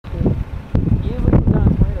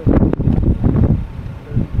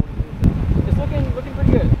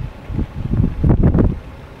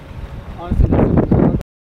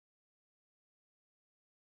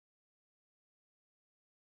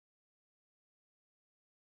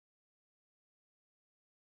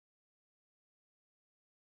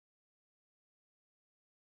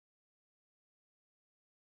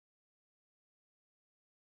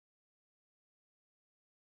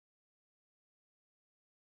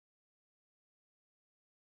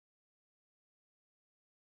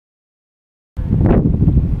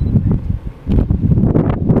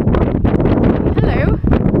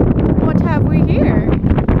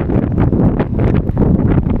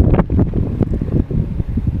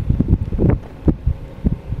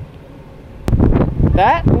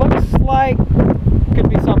That looks like could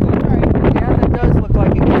be something. Right. Yeah, that does look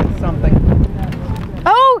like it could be something.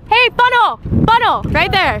 Oh, hey, funnel! Funnel,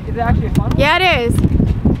 right there. Is it actually a funnel? Yeah, it is.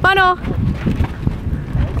 Funnel.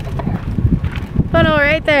 Funnel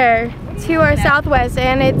right there to our southwest,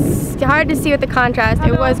 and it's hard to see with the contrast.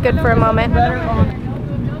 It was good for a moment.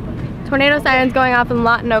 Tornado sirens going off in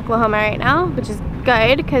Lawton, Oklahoma right now, which is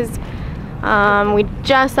good because we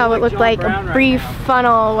just saw what looked like a brief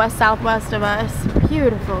funnel west-southwest of us.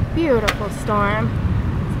 Beautiful, beautiful storm.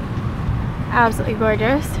 Absolutely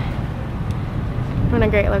gorgeous. What a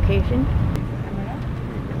great location.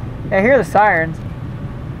 Yeah, I hear the sirens.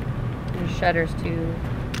 Your shutter's too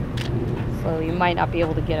slow. You might not be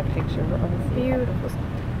able to get a picture. Beautiful.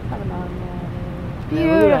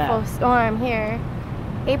 Beautiful storm here.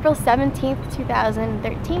 April 17th,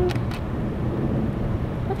 2013.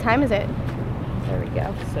 What time is it? There we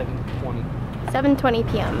go. 7:20. 7:20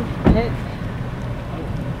 p.m.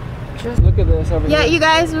 Just look at this over here. Yeah, you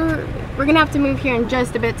guys, we're gonna have to move here in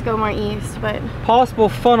just a bit to go more east, but possible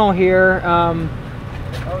funnel here.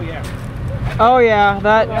 Oh yeah. Oh yeah,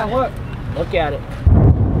 that. Yeah, look at it.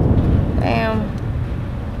 damn.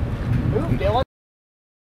 Move, Dylan.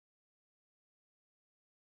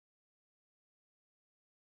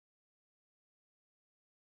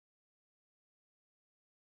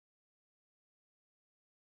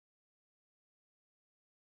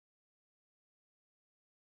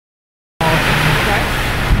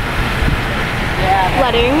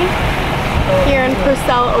 Flooding here in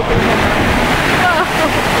Purcell, Oklahoma.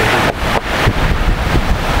 Whoa.